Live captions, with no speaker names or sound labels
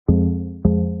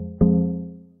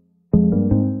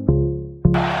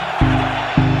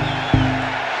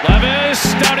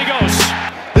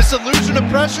this illusion of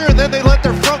pressure, and then they let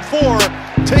their front four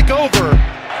take over.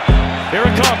 Here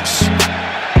it comes.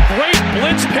 Great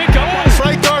blitz pickup.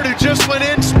 Right guard who just went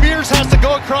in. Spears has to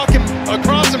go across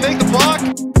and make the block.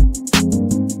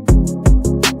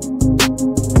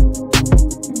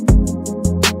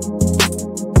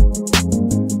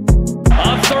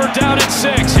 On third down and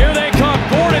 6. Here they come.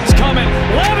 Gordon's coming.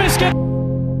 Levis gets.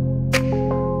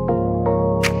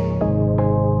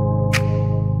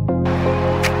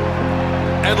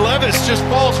 And Levis just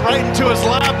falls right into his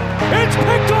lap. It's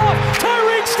picked off.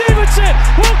 Tyreek Stevenson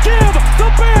will give the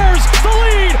Bears the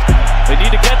lead. They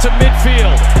need to get to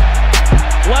midfield.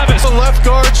 Levis. The left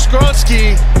guard,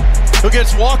 Skronsky, who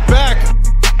gets walked back.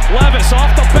 Levis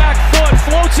off the back foot,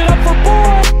 floats it up for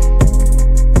Boyd.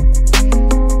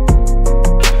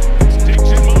 Sticks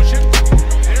in motion.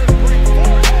 There's Brink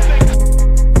Ford.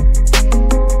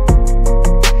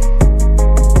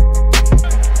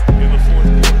 In the fourth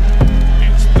quarter,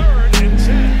 it's 3rd and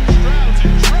 10. Stroud's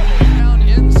in trouble. Down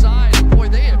inside, boy,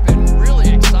 they have been really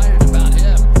excited about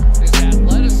him. His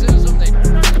athleticism, they.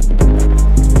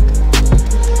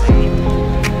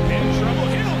 In trouble,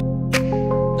 Hill.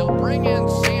 They'll bring in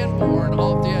Sanborn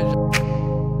off the edge.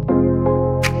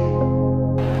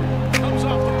 Comes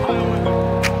off the pile with him.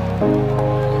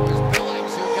 It was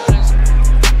Billings who got his.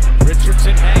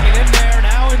 Richardson hanging in there,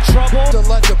 now in trouble. To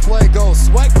let the play go.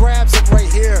 Sweat grabs him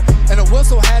right here, and the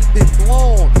whistle had been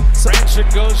blown. Branson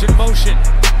goes in motion.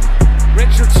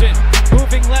 Richardson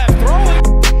moving left, throwing.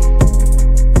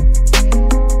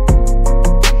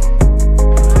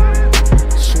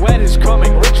 Sweat is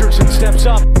coming. Richardson steps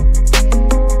up.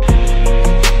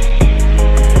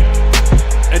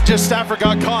 And just Stafford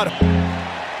got caught.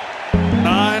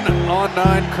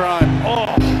 9-on-9 crime.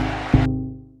 Oh.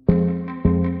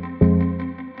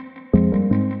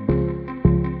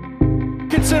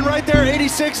 Dickinson right there,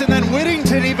 86, and then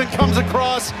Whittington even comes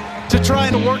across to try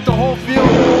and work the whole field.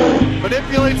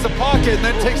 Manipulates the pocket and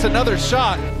then takes another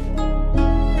shot.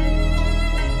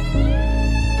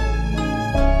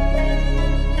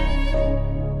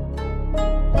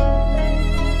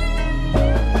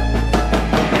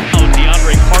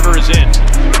 Is in.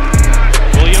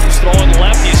 Williams throwing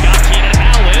left. He's got Keenan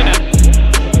Allen.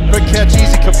 Quick catch,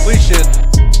 easy completion.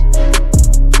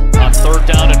 On 3rd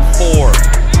down and 4.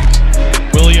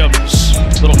 Williams,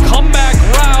 little comeback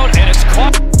route, and it's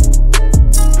caught.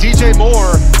 DJ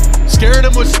Moore scaring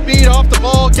him with speed off the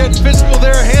ball, getting physical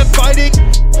there, hand fighting.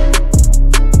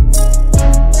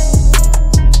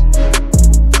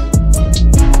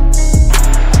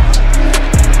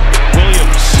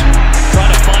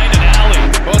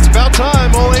 About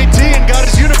time, all 18 got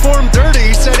his uniform dirty.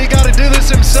 He said he got to do this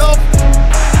himself.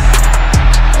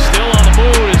 Still on the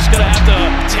move, he's going to have to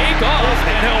take off,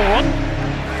 and he'll run.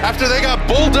 After they got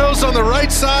bulldozed on the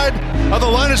right side of the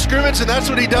line of scrimmage, and that's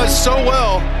what he does so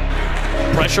well.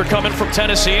 Pressure coming from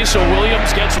Tennessee, so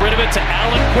Williams gets rid of it to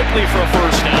Allen quickly for a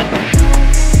first down.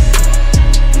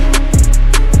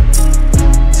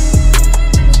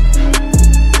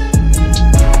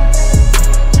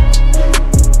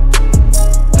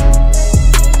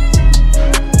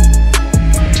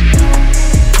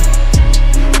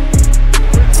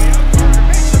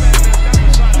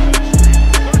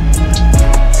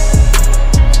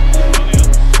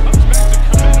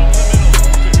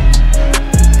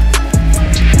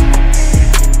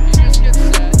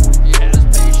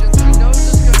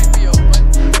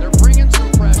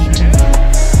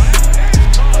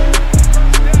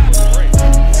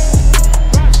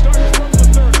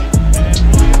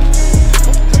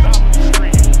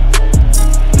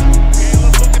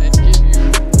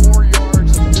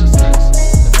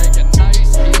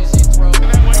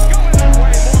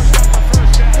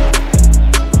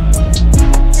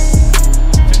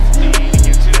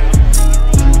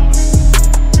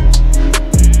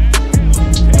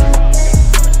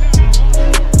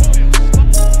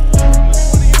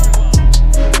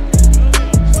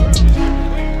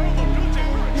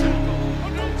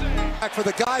 For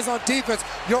the guys on defense,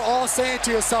 you're all saying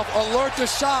to yourself, alert the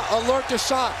shot, alert the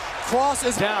shot. Cross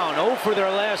is down. 0 for their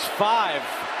last 5.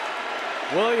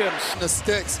 Williams. The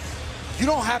sticks. You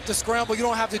don't have to scramble. You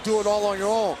don't have to do it all on your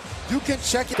own. You can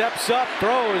check it. Steps up,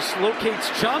 throws,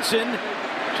 locates Johnson.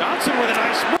 Johnson with a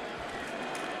nice move.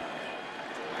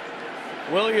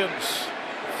 Williams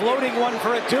floating one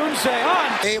for Adunze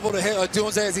on. Able to hit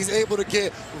Adunze as he's able to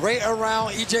get right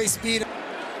around EJ Speed.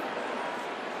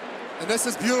 And this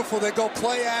is beautiful. They go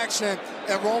play action,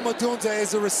 and Rome Odunze is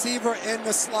the receiver in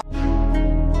the slot.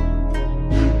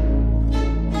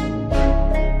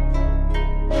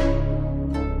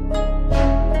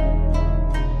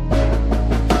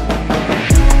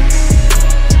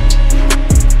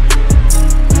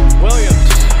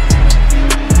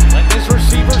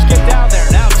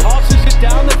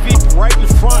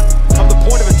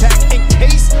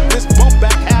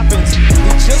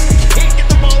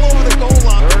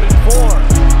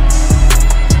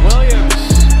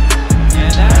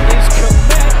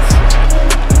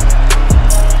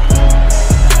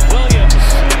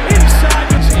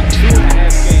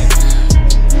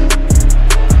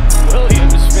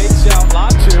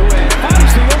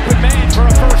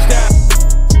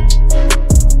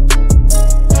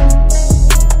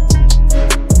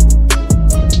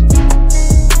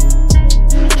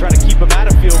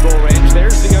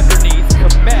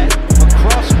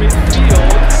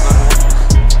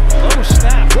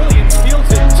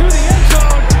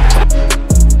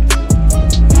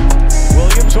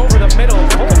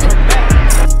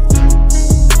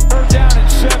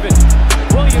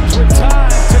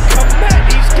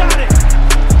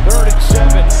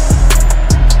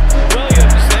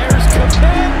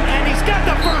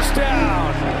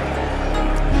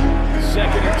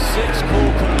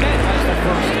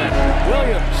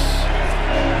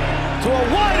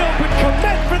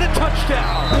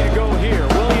 down. Way to go here.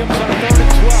 Williams on 3rd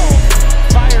and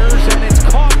 12. Fires, and it's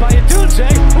caught by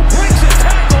Adunze, who breaks a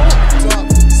tackle.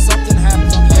 Something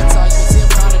happens on the inside. You can see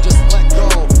him kind of just let go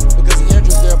because the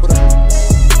injury's there. But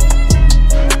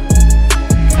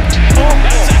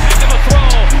that's a heck of a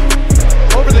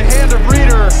throw. Over the hand of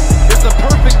Reeder. It's a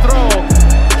perfect throw.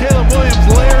 Caleb Williams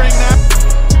layering that.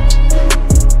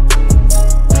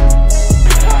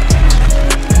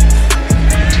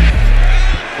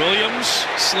 Williams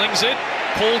slings it.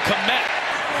 Cole Kmet.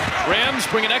 Rams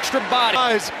bring an extra body.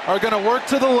 Guys are going to work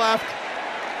to the left.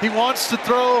 He wants to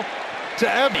throw to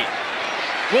Ebby.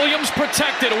 Williams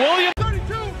protected. Williams. 32,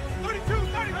 30.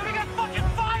 We got fucking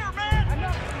fire,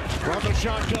 man. From the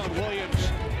shotgun,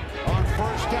 Williams on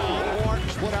 1st down. Horn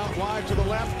split out wide to the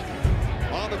left.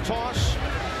 On the toss,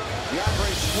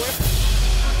 DeAndre Swift.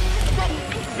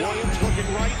 Williams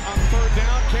looking right on 3rd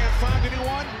down. Can't find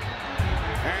anyone.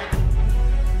 And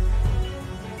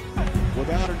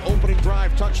without an opening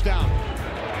drive touchdown.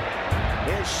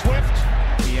 There's Swift.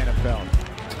 The NFL.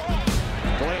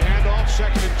 Play handoff,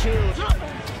 2nd and 2.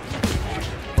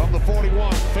 From the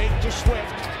 41, fake to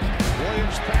Swift.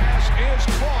 Williams' pass is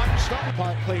caught. Stop.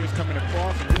 Players coming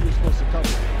across, and who was supposed to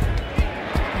cover?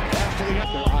 After the Their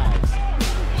eyes.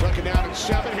 2nd down and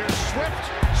 7. Here's Swift.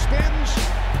 Spins.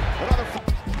 Another.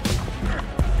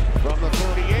 From the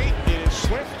 38, it is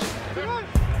Swift.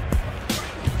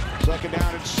 2nd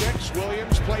down and 6.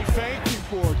 Williams play fake.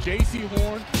 For J.C.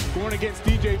 Horn going against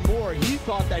DJ Moore, he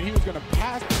thought that he was going to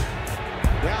pass.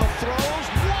 Now throws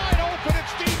wide open.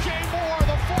 It's DJ Moore.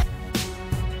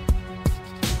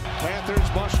 Panthers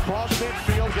must cross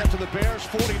midfield, get to the Bears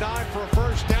 49 for a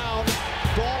 1st down.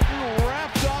 Dalton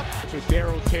wrapped up. So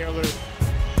Darryl Taylor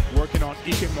working on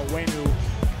Ikem Mwenu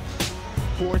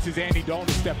forces Andy Dalton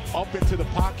to step up into the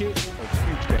pocket.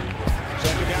 2nd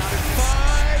down and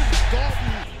 5.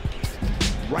 Dalton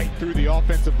Right through the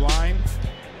offensive line.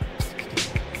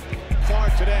 far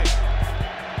today.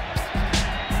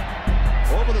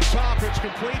 Over the top, it's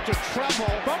complete to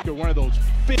Treble. One of those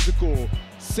physical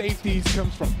safeties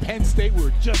comes from Penn State. We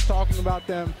were just talking about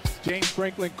them. James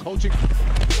Franklin coaching.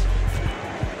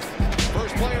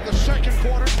 First play of the 2nd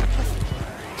quarter.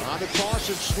 On the toss,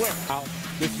 it's Swift. Out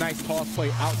this nice toss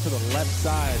play out to the left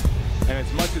side. And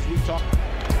as much as we talk.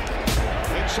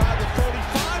 Inside the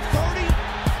 35, 30.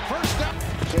 1st down.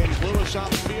 James Lewis on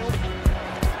the field.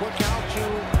 Quick out to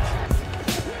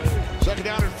 2nd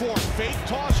down and 4. Fake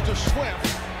toss to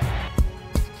Swift.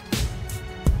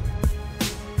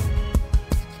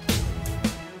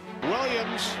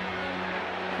 Williams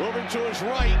moving to his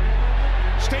right.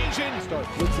 Stays in. Start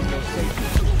blitzing those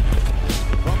safeties.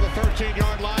 From the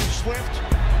 13-yard line, Swift.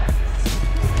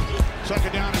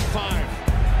 2nd down and 5.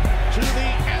 To the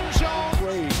end zone.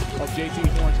 Afraid of J.C.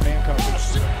 Horn's man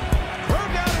coverage.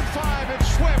 3rd down and 5. It's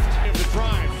Swift. In the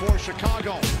drive for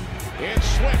Chicago. It's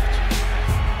Swift.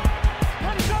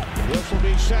 This will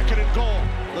be 2nd and goal.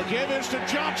 The give is to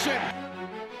Johnson.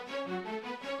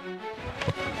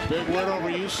 Big win over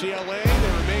UCLA.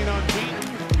 They remain unbeaten.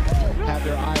 Have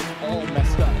their eyes all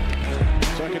messed up.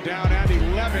 2nd down and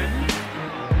 11.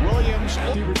 Williams.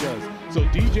 Receiver does. So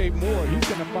DJ Moore, he's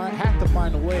going to have to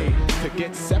find a way to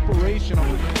get separation on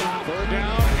the 3rd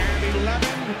down and 11.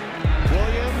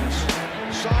 Williams.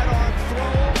 Sidearm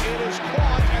throw. It is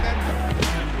caught. And then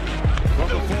from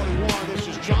the 41, this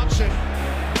is Johnson.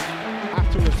 Have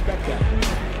to respect that.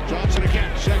 Johnson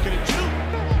again. 2nd and 2.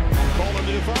 Calling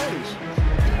the authorities.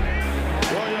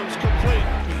 Williams complete.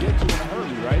 You get to in a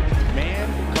hurry, right? Man,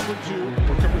 cover 2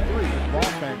 or cover 3.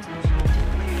 Offense.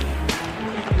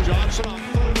 Johnson on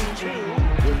 3rd and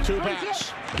 2 with 2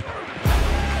 backs.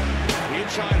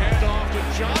 Inside handoff to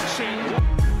Johnson.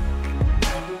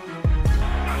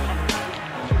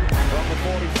 From the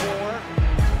 44.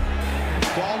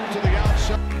 Dalton to the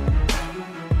outside.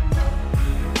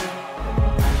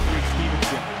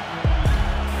 Stevenson.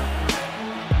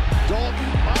 Dalton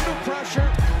under pressure.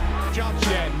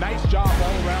 Johnson. Yeah, nice job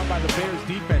all around by the Bears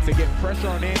defense. They get pressure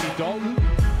on Andy Dalton.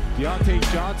 Deontay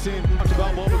Johnson. Talked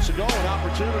about moments ago, an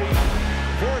opportunity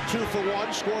for a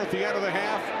 2-for-1 score at the end of the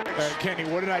half. Kenny,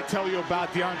 what did I tell you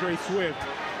about DeAndre Swift?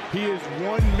 He is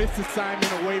one missed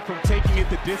assignment away from taking it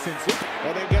the distance.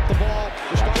 And they get the ball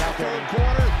to start the 3rd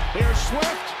quarter. Here's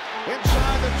Swift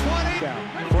inside the 20. Down.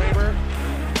 Kramer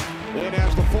in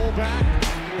as the fullback.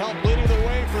 Help leading the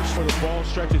way For the ball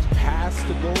stretches past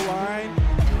the goal line.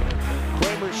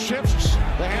 Kramer shifts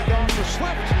the handoff to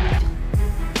Swift.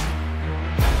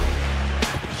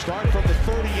 Start from the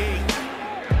 38.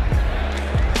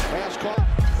 Pass caught.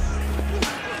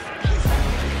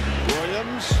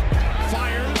 Williams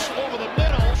fires over the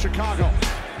middle. Chicago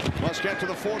must get to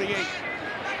the 48.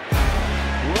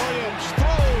 Williams Williams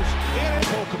throws in.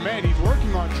 Cole Kmet, he's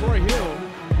working on Troy Hill.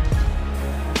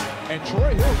 And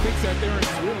Troy Hill thinks that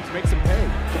Aaron Williams makes him pay.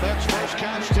 Kmet's first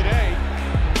catch today.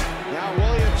 Now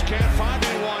Williams can't find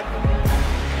anyone.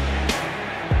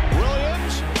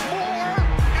 Williams, Moore,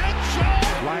 and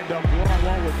Joe. Lined up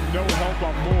one-on-one with no help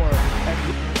on Moore. And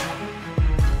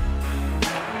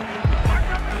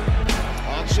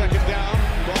on second down,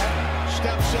 Ball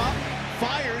steps up,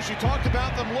 fires. You talked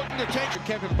about them looking to take.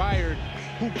 Kevin Byard,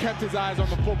 who kept his eyes on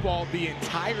the football the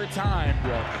entire time.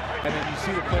 And then you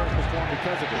see the players perform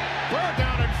because of it. Third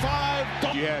down and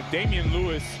 5. You have Damian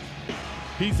Lewis.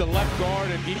 He's the left guard,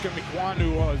 and Ika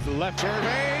Mikwanu is the left.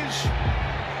 Surveys,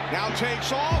 now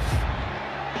takes off.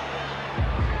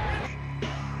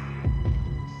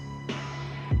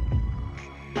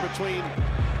 Between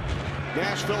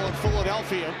Nashville and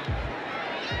Philadelphia.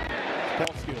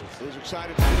 Ball skills. Who's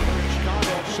excited to be here in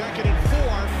Chicago. Second and 4.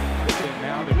 And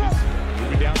now they're just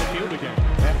moving down the field again.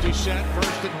 Empty set,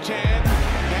 first and 10.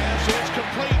 Pass is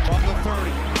complete on the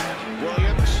 30.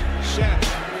 Williams sets,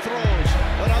 throws,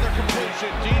 another completion.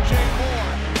 DJ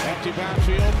Moore. Empty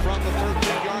backfield from the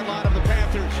 13-yard line of the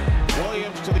Panthers.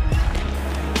 Williams to the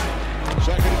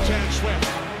second and 10. Swift.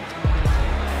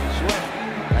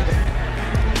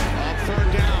 On third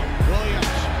down.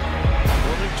 Williams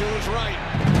moving to his right.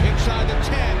 Inside the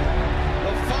 10.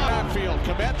 The 5 field.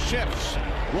 Kmet shifts.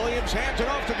 Williams hands it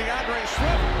off to DeAndre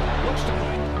Swift. Looks to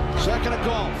second and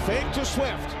goal. Fake to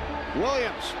Swift.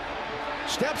 Williams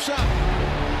steps up.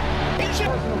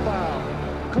 Personal foul.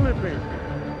 Clipping.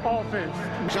 Offense.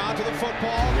 He's onto the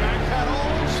football.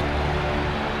 Backpedals.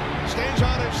 Stays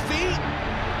on his feet.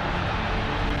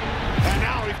 And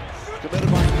now he's committed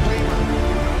by Kramer.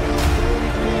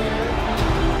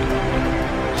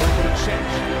 Second and 6.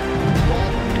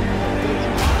 Ball.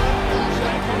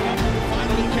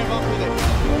 Finally came up with it.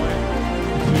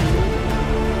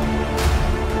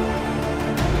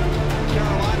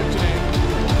 Carolina today.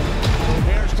 The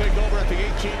Bears take over at the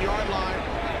 18-yard line.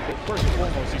 First and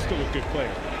foremost, he's still a good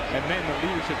player. And then the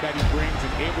leadership that he brings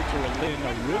and able to relate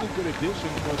a really good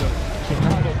addition for the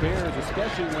Chicago Bears,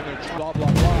 especially when they're blah, blah,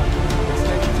 blah.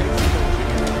 Instead, he takes the coaching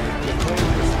and the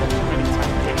players just so many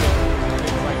times.